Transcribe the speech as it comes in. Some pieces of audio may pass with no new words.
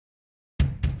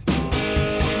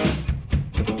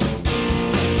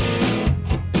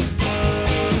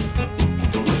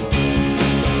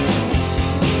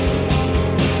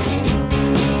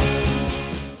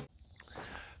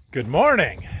Good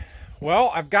morning.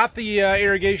 Well, I've got the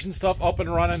irrigation stuff up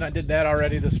and running. I did that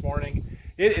already this morning.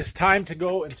 It is time to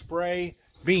go and spray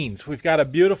beans. We've got a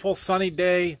beautiful sunny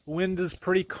day. Wind is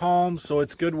pretty calm, so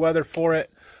it's good weather for it.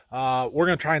 We're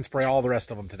going to try and spray all the rest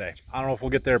of them today. I don't know if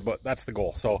we'll get there, but that's the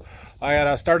goal. So I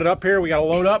got to start it up here. We got to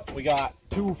load up. We got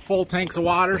 2 full tanks of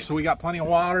water, so we got plenty of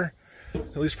water,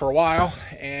 at least for a while.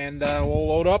 And we'll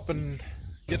load up and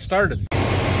get started.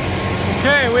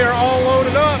 Okay, we are all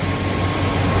loaded up.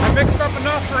 I mixed up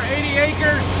enough for 80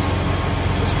 acres.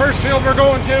 This first field we're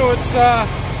going to, it's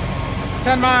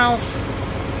 10 miles,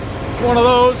 one of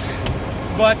those,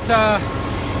 but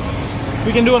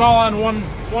we can do it all on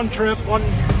one trip, one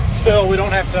fill. We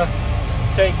don't have to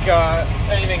take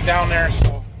anything down there,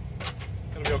 so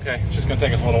it'll be okay. It's just gonna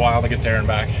take us a little while to get there and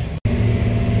back.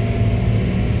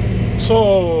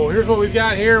 So here's what we've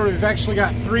got here. We've actually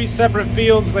got 3 separate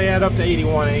fields. They add up to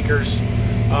 81 acres.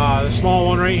 The small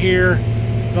one right here,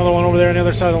 another one over there on the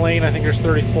other side of the lane, I think there's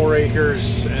 34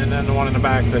 acres, and then the one in the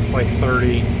back that's like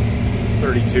 30,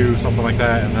 32, something like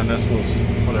that, and then this was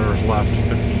whatever's left,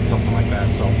 15, something like that.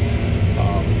 So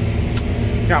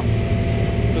yeah,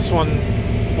 this one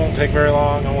won't take very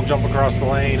long, and we'll jump across the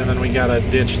lane, and then we got a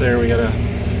ditch there, we gotta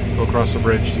go across the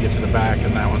bridge to get to the back,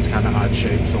 and that one's kind of odd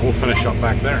shaped, so we'll finish up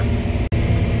back there.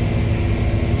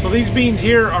 So these beans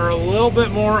here are a little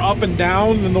bit more up and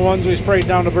down than the ones we sprayed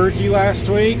down to Berkey last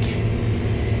week.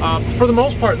 For the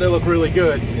most part, they look really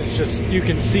good. It's just, you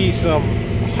can see some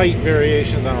height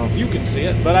variations. I don't know if you can see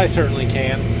it, but I certainly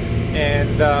can.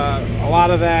 And a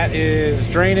lot of that is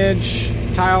drainage,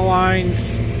 tile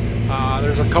lines.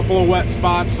 There's a couple of wet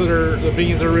spots that the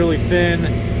beans are really thin.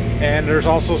 And there's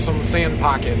also some sand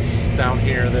pockets down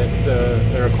here that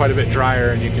they're quite a bit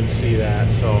drier, and you can see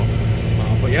that. So,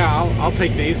 but yeah, I'll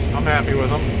take these. I'm happy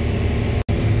with them.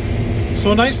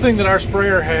 So a nice thing that our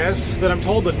sprayer has that I'm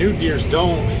told the new deers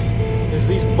don't is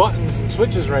these buttons and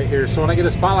switches right here. So when I get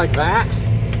a spot like that,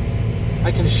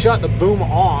 I can shut the boom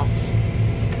off,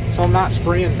 so I'm not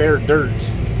spraying bare dirt.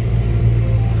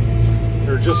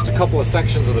 Or just a couple of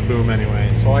sections of the boom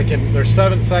anyway. So there's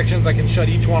 7 sections, I can shut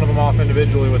each one of them off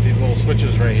individually with these little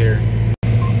switches right here.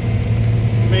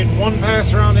 Made 1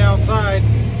 pass around the outside,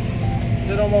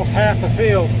 did almost half the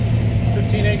field.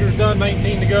 15 acres done,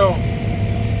 19 to go.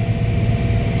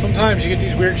 Sometimes you get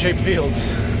these weird shaped fields.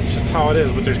 It's just how it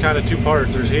is, but there's kind of 2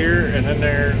 parts. There's here and then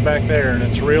there's back there, and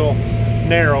it's real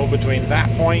narrow between that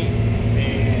point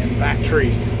and that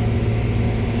tree.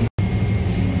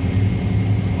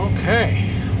 Okay,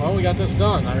 well, we got this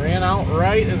done. I ran out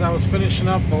right as I was finishing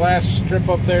up the last strip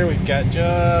up there. We've got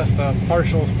just a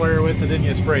partial sprayer width that didn't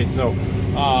get sprayed, so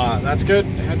that's good.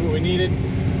 I had what we needed.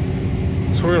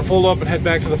 So we're gonna fold up and head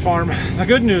back to the farm. The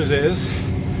good news is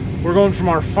we're going from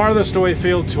our farthest away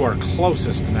field to our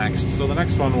closest next. So the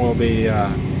next one will be, yeah,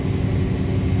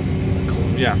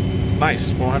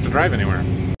 nice. We won't have to drive anywhere.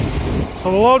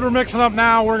 So the load we're mixing up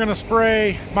now, we're gonna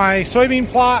spray my soybean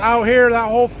plot out here, that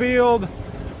whole field.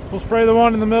 We'll spray the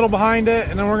one in the middle behind it,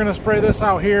 and then we're gonna spray this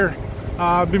out here.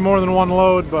 It'd be more than 1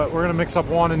 load, but we're gonna mix up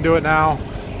 1 and do it now.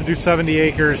 We'll do 70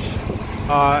 acres,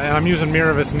 and I'm using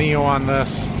Miravis Neo on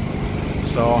this.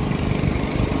 So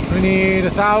we need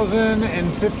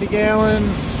 1,050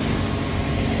 gallons,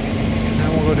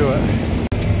 and we'll go do it.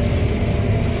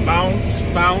 Bounce,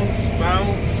 bounce,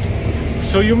 bounce.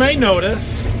 So you may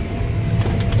notice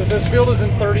that this field is in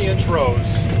 30-inch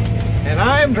rows, and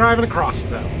I am driving across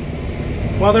them.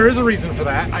 Well, there is a reason for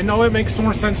that. I know it makes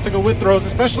more sense to go with rows,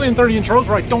 especially in 30-inch rows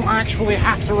where I don't actually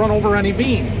have to run over any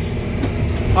beans.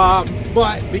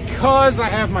 But because I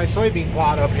have my soybean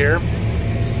plot up here,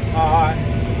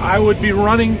 I would be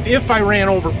running, if I ran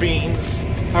over beans,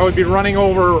 I would be running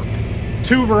over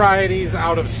 2 varieties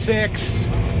out of 6,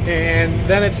 and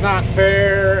then it's not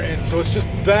fair, and so it's just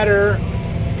better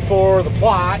for the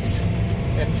plot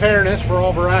and fairness for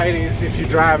all varieties if you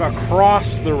drive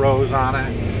across the rows on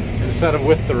it instead of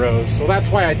with the rows. So that's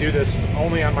why I do this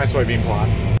only on my soybean plot.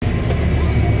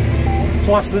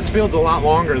 Plus, this field's a lot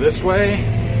longer this way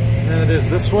than it is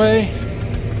this way,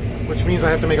 which means I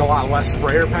have to make a lot less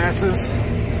sprayer passes.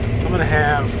 I'm gonna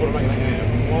have, what am I gonna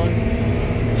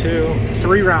have? 1, 2,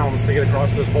 3 rounds to get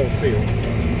across this whole field.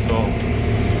 So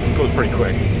it goes pretty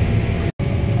quick.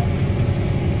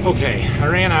 Okay, I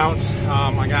ran out.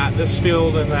 I got this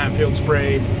field and that field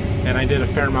sprayed, and I did a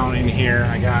fair amount in here.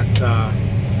 I got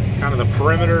kind of the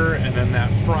perimeter and then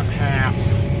that front half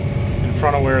in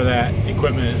front of where that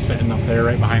equipment is sitting up there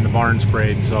right behind the barn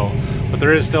sprayed. So, but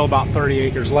there is still about 30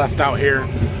 acres left out here.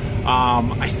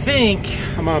 I think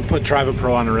I'm gonna put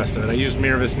Trivapro on the rest of it. I used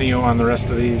Miravis Neo on the rest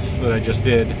of these that I just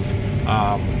did.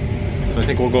 So I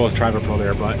think we'll go with Trivapro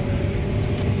there, but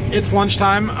it's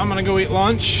lunchtime. I'm gonna go eat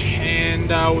lunch, and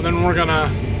then we're gonna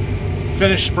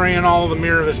finish spraying all of the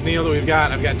Miravis Neil that we've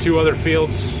got. I've got 2 other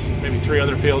fields, maybe 3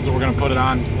 other fields that we're gonna put it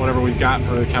on, whatever we've got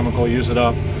for the chemical, use it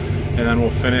up, and then we'll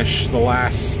finish the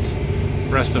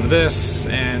rest of this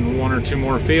and 1 or 2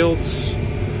 more fields,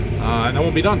 and then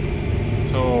we'll be done.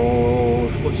 So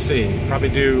let's see, probably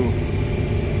do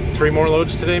 3 more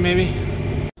loads today maybe.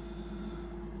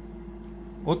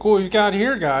 Look what we've got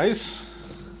here, guys.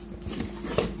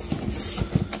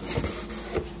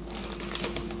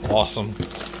 Awesome.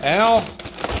 Al,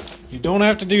 you don't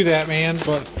have to do that, man,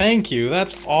 but thank you.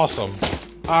 That's awesome.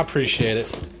 I appreciate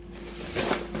it.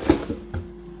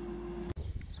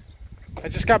 I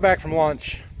just got back from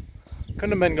lunch.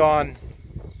 Couldn't have been gone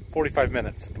 45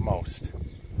 minutes at the most.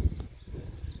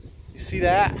 You see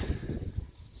that?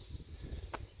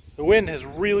 The wind has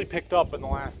really picked up in the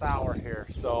last hour here,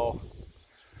 so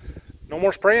no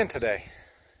more spraying today.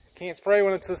 Can't spray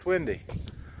when it's this windy.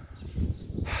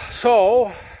 So,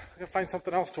 I'm gonna find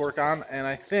something else to work on, and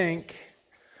I think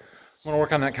I'm gonna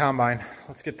work on that combine.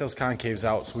 Let's get those concaves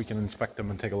out so we can inspect them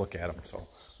and take a look at them. So, I'm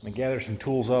gonna gather some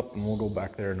tools up and we'll go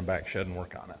back there in the back shed and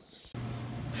work on it.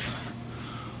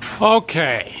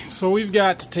 Okay, so we've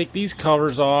got to take these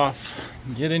covers off,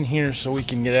 get in here so we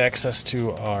can get access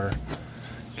to our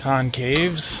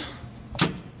concaves.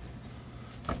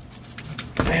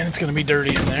 And it's gonna be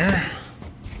dirty in there.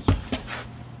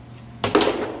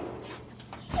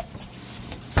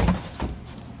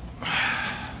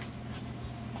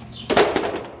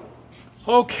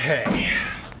 Okay,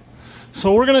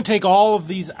 so we're gonna take all of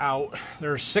these out.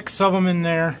 There are 6 of them in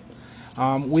there.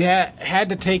 We had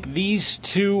to take these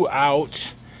 2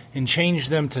 out and change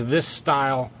them to this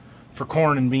style for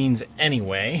corn and beans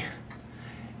anyway.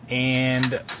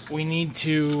 And we need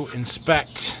to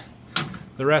inspect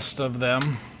the rest of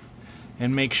them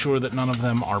and make sure that none of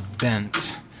them are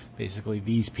bent. Basically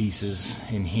these pieces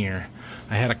in here.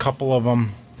 I had a couple of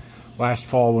them last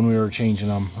fall when we were changing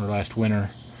them, or last winter,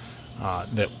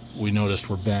 that we noticed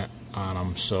were bent on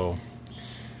them. So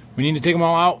we need to take them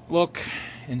all out, look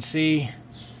and see,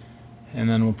 and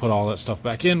then we'll put all that stuff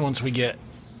back in once we get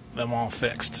them all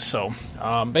fixed. So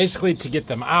basically, to get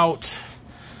them out,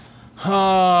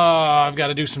 I've got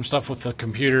to do some stuff with the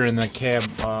computer and the cab.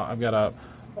 I've got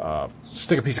to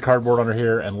stick a piece of cardboard under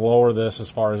here and lower this as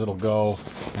far as it'll go,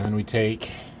 and then we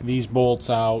take these bolts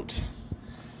out,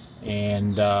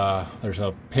 and there's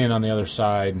a pin on the other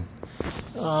side.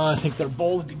 I think they're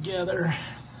bolted together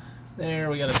there.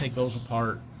 We got to take those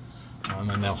apart, and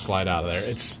then they'll slide out of there.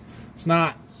 It's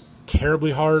not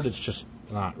terribly hard, it's just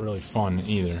not really fun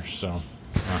either, so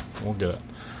we'll get it.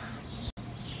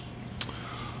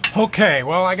 Okay,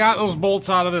 well, I got those bolts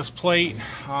out of this plate.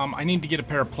 I need to get a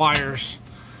pair of pliers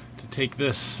to take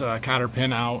this cotter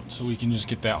pin out so we can just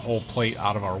get that whole plate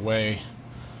out of our way.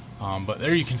 But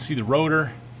there you can see the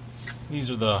rotor. These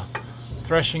are the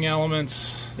threshing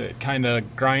elements that kind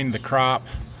of grind the crop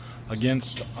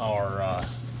against our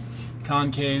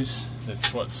concaves.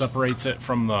 That's what separates it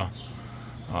from the,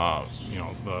 you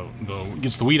know,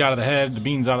 gets the wheat out of the head, the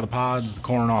beans out of the pods, the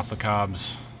corn off the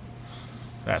cobs.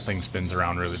 That thing spins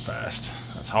around really fast.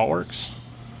 That's how it works.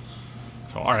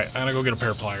 So, all right, I'm gonna go get a pair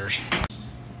of pliers.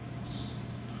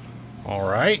 All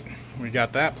right, we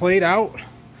got that plate out.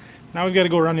 Now we've got to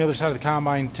go around the other side of the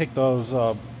combine, take those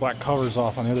black covers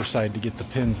off on the other side to get the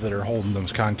pins that are holding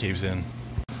those concaves in.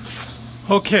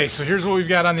 Okay, so here's what we've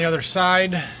got on the other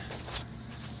side.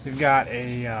 We've got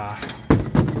a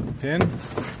pin,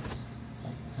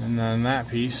 and then that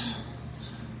piece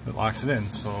that locks it in,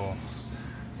 so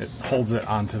it holds it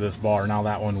onto this bar. Now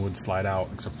that one would slide out,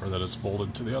 except for that it's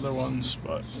bolted to the other ones,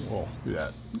 but we'll do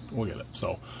that. We'll get it.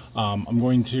 So I'm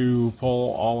going to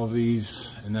pull all of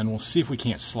these, and then we'll see if we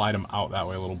can't slide them out that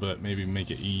way a little bit, maybe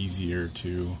make it easier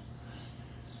to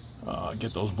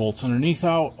get those bolts underneath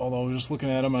out. Although just looking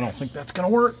at them, I don't think that's gonna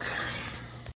work.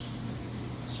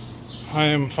 I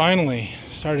am finally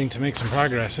starting to make some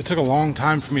progress. It took a long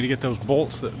time for me to get those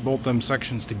bolts that bolt them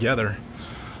sections together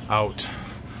out.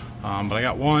 But I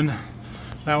got one.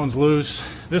 That one's loose.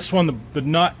 This one, the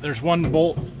nut, there's one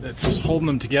bolt that's holding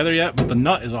them together yet, but the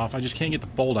nut is off. I just can't get the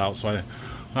bolt out. So now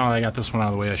that I got this one out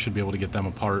of the way, I should be able to get them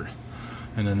apart.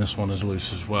 And then this one is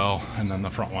loose as well. And then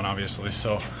the front one, obviously.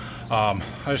 So I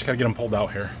just got to get them pulled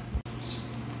out here.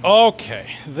 Okay,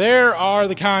 there are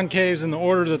the concaves in the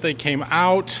order that they came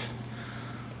out.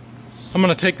 I'm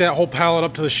going to take that whole pallet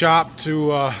up to the shop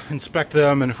to inspect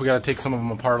them, and if we got to take some of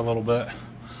them apart a little bit.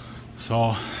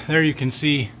 So there you can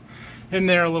see in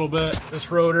there a little bit.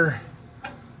 This rotor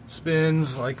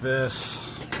spins like this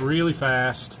really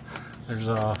fast. There's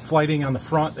a flighting on the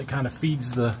front that kind of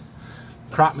feeds the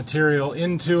crop material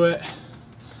into it.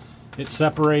 It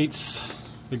separates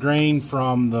the grain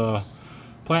from the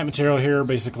plant material here,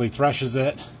 basically threshes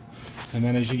it. And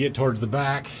then as you get towards the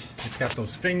back, it's got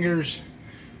those fingers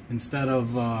instead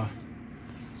of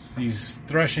these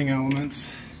threshing elements.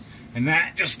 And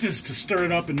that just is to stir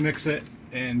it up and mix it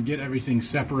and get everything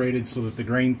separated so that the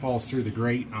grain falls through the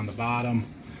grate on the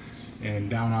bottom and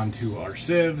down onto our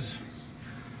sieves.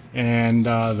 And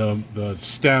the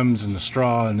stems and the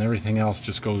straw and everything else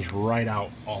just goes right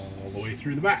out all the way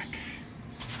through the back.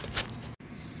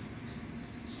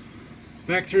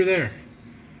 Back through there.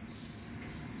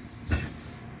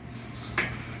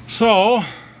 So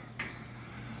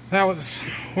that was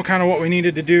what we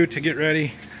needed to do to get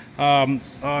ready.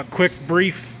 A quick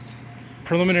brief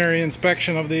preliminary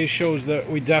inspection of these shows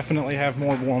that we definitely have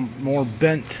more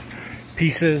bent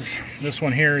pieces. This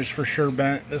one here is for sure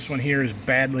bent. This one here is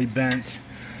badly bent.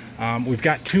 We've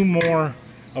got 2 more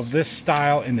of this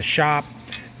style in the shop.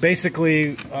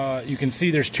 Basically, you can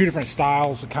see there's 2 different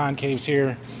styles of concaves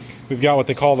here. We've got what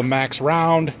they call the max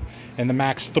round and the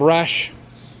max thresh.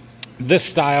 This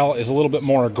style is a little bit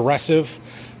more aggressive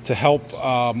to help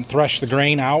thresh the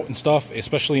grain out and stuff,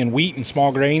 especially in wheat and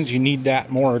small grains. You need that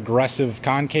more aggressive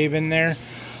concave in there.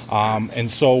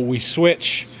 And so we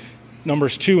switch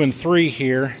numbers 2 and 3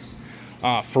 here.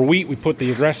 For wheat, we put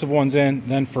the aggressive ones in.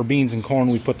 Then for beans and corn,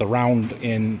 we put the round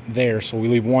in there. So we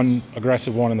leave 1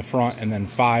 aggressive one in the front and then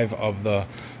 5 of the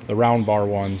round bar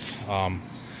ones.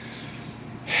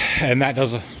 And that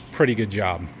does a pretty good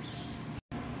job.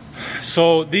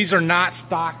 So these are not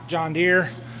stock John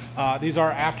Deere. These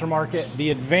are aftermarket.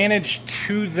 The advantage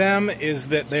to them is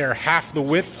that they are half the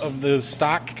width of the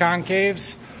stock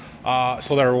concaves.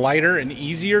 So they're lighter and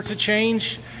easier to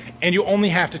change. And you only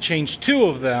have to change 2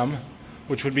 of them,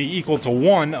 which would be equal to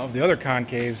 1 of the other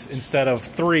concaves instead of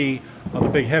 3 of the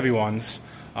big heavy ones.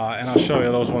 And I'll show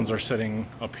you, those ones are sitting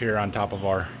up here on top of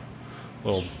our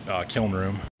little kiln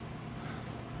room.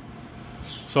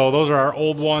 So those are our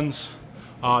old ones.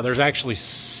 There's actually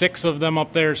 6 of them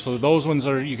up there. So those ones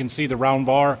are, you can see the round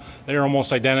bar, they're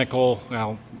almost identical,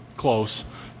 well, close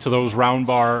to those round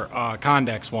bar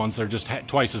convex ones. They're just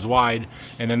twice as wide.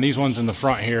 And then these ones in the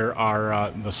front here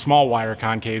are the small wire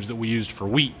concaves that we used for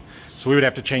wheat. So we would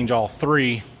have to change all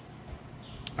 3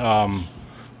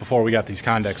 before we got these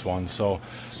convex ones. So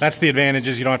that's the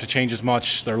advantages. You don't have to change as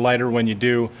much. They're lighter when you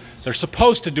do. They're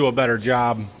supposed to do a better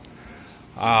job.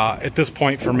 At this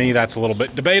point, for me, that's a little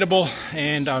bit debatable,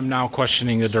 and I'm now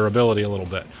questioning the durability a little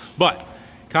bit. But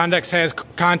Condex has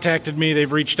contacted me.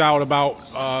 They've reached out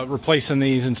about replacing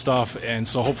these and stuff, and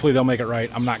so hopefully they'll make it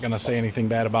right. I'm not going to say anything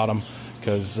bad about them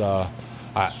because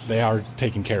they are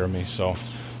taking care of me. So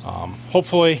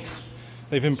hopefully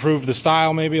they've improved the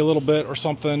style maybe a little bit or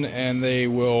something, and they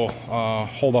will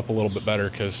hold up a little bit better,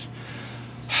 because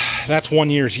that's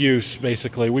 1 year's use,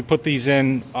 basically. We put these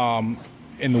in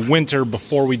the winter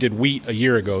before we did wheat a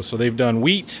year ago. So they've done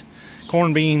wheat,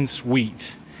 corn, beans,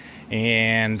 wheat,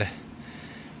 and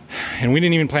we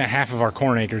didn't even plant half of our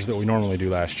corn acres that we normally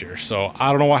do last year. So I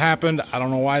don't know what happened. I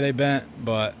don't know why they bent,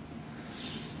 but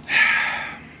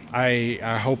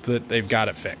I hope that they've got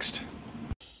it fixed.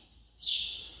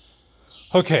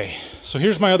 Okay, so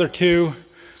here's my other 2.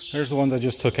 There's the ones I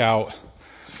just took out.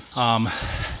 You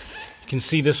can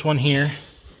see this one here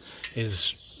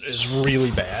is really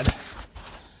bad.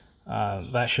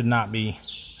 That should not be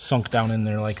sunk down in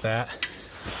there like that.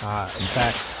 In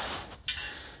fact,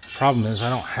 the problem is I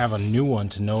don't have a new one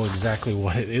to know exactly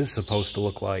what it is supposed to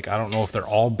look like. I don't know if they're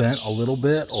all bent a little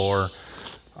bit, or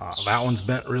that one's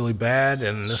bent really bad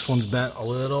and this one's bent a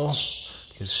little.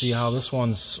 You can see how this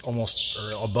one's almost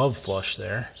above flush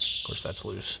there. Of course, that's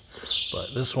loose,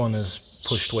 but this one is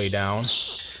pushed way down.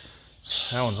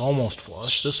 That one's almost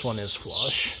flush. This one is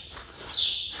flush.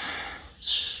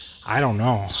 I don't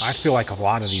know. I feel like a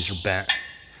lot of these are bent.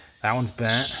 That one's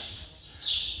bent.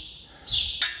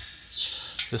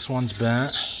 This one's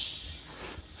bent.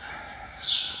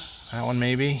 That one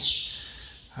maybe.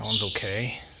 That one's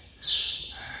okay.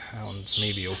 That one's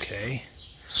maybe okay.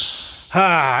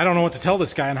 I don't know what to tell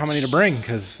this guy on how many to bring,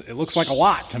 because it looks like a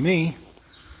lot to me.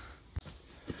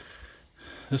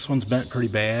 This one's bent pretty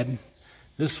bad.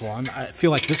 This one, I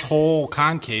feel like this whole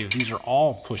concave, these are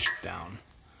all pushed down.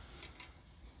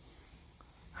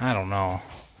 I don't know.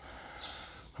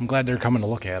 I'm glad they're coming to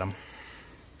look at them.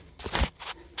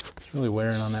 It's really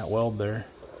wearing on that weld there.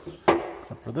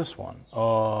 Except for this one.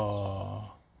 No?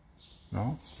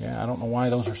 Yeah, I don't know why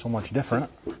those are so much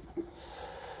different.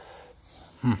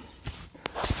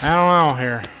 I don't know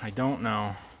here. I don't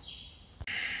know.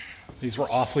 These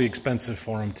were awfully expensive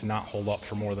for them to not hold up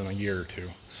for more than a year or 2.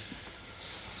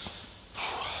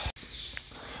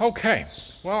 Okay,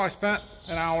 well, I spent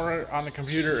an hour on the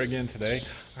computer again today.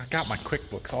 I got my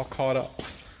QuickBooks all caught up.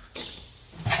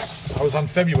 I was on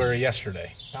February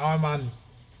yesterday. Now I'm on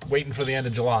waiting for the end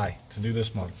of July to do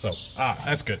this month. So,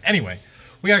 that's good. Anyway,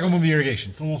 we gotta go move the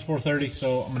irrigation. It's almost 4:30,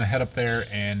 so I'm gonna head up there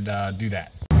and do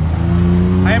that.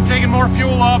 I am taking more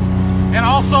fuel up. And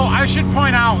also, I should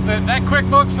point out that that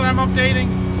QuickBooks that I'm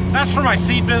updating, that's for my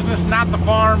seed business, not the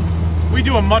farm. We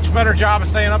do a much better job of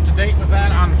staying up to date with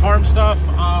that on farm stuff.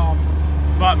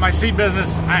 But my seed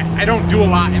business, I don't do a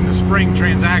lot in the spring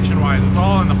transaction-wise. It's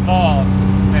all in the fall.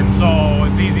 And so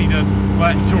it's easy to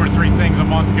let 2 or 3 things a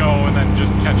month go and then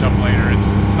just catch up later.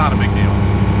 It's not a big deal.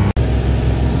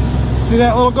 See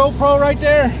that little GoPro right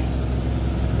there?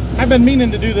 I've been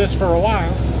meaning to do this for a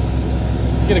while.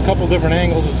 Get a couple different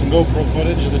angles of some GoPro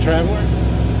footage of the Traveler.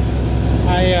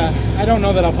 I don't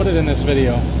know that I'll put it in this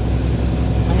video.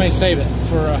 I may save it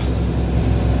for a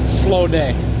slow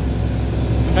day.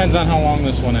 Depends on how long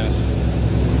this one is.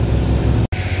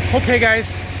 Okay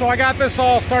guys, so I got this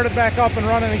all started back up and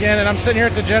running again, and I'm sitting here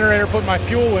at the generator putting my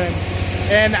fuel in.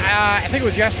 And I think it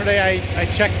was yesterday I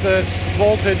checked this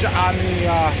voltage on the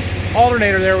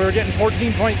alternator there. We were getting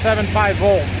 14.75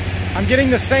 volts. I'm getting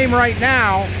the same right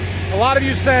now. A lot of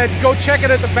you said, go check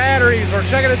it at the batteries or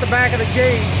check it at the back of the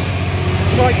gauge.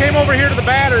 So I came over here to the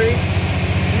batteries.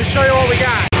 Let me show you what we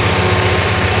got. It's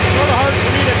a little hard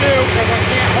for me to do because I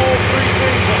can't hold 3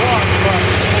 things at once, but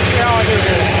we'll see how I do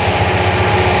here.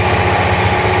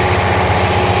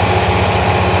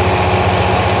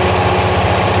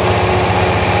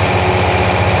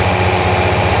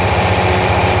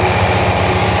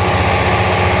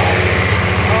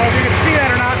 I don't know if you can see that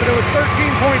or not, but it was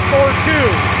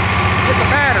 13.42. With the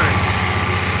battery.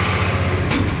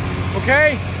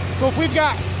 Okay, so if we've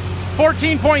got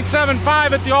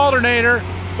 14.75 at the alternator,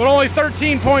 but only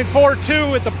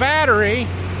 13.42 at the battery,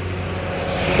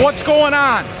 what's going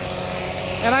on?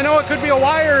 And I know it could be a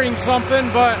wiring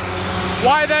something, but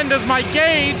why then does my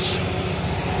gauge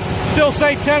still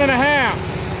say 10.5?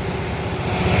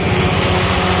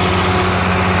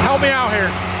 Help me out here.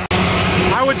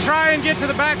 I would try and get to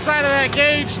the back side of that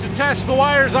gauge to test the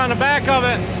wires on the back of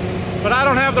it, but I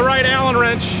don't have the right Allen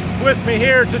wrench with me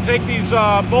here to take these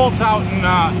bolts out and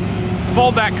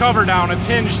fold that cover down. It's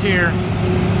hinged here,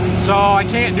 so I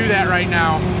can't do that right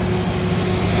now.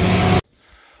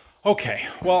 Okay,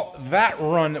 well, that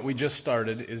run that we just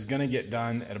started is gonna get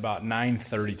done at about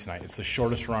 9:30 tonight. It's the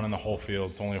shortest run in the whole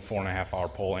field. It's only a 4.5 hour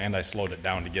pull, and I slowed it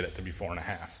down to get it to be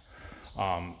 4.5.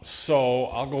 So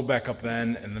I'll go back up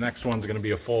then, and the next one's gonna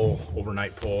be a full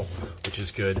overnight pull, which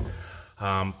is good.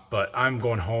 But I'm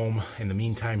going home in the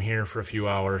meantime here for a few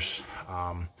hours.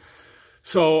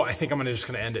 So I think I'm just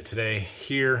going to end it today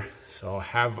here. So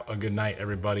have a good night,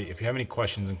 everybody. If you have any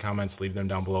questions and comments, leave them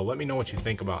down below. Let me know what you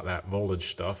think about that voltage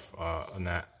stuff and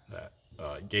that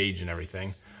gauge and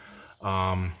everything.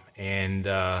 And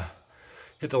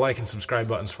hit the like and subscribe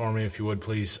buttons for me if you would,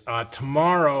 please.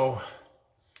 Tomorrow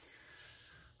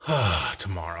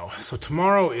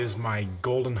is my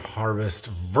Golden Harvest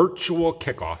virtual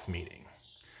kickoff meeting,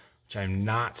 which I'm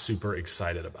not super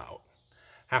excited about.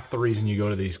 Half the reason you go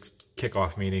to these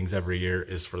kickoff meetings every year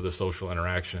is for the social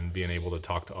interaction, being able to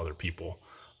talk to other people,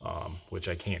 which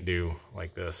I can't do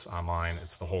like this online.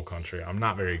 It's the whole country. I'm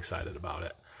not very excited about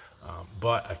it,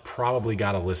 but I've probably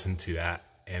got to listen to that,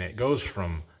 and it goes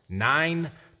from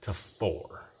 9 to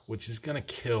 4, which is going to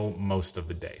kill most of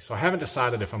the day. So I haven't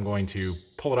decided if I'm going to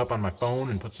pull it up on my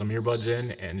phone and put some earbuds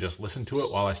in and just listen to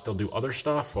it while I still do other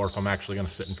stuff, or if I'm actually going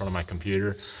to sit in front of my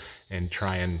computer and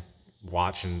try and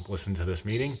watch and listen to this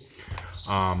meeting.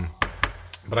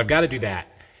 But I've got to do that,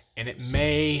 and it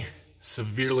may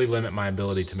severely limit my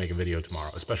ability to make a video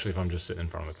tomorrow, especially if I'm just sitting in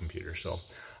front of a computer. So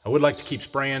I would like to keep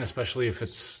spraying, especially if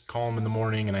it's calm in the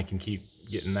morning and I can keep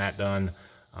getting that done.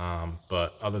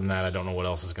 But other than that, I don't know what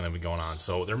else is going to be going on.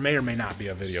 So there may or may not be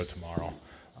a video tomorrow,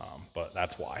 but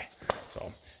that's why.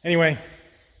 So anyway,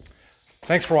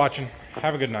 thanks for watching.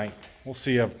 Have a good night. We'll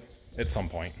see you at some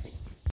point.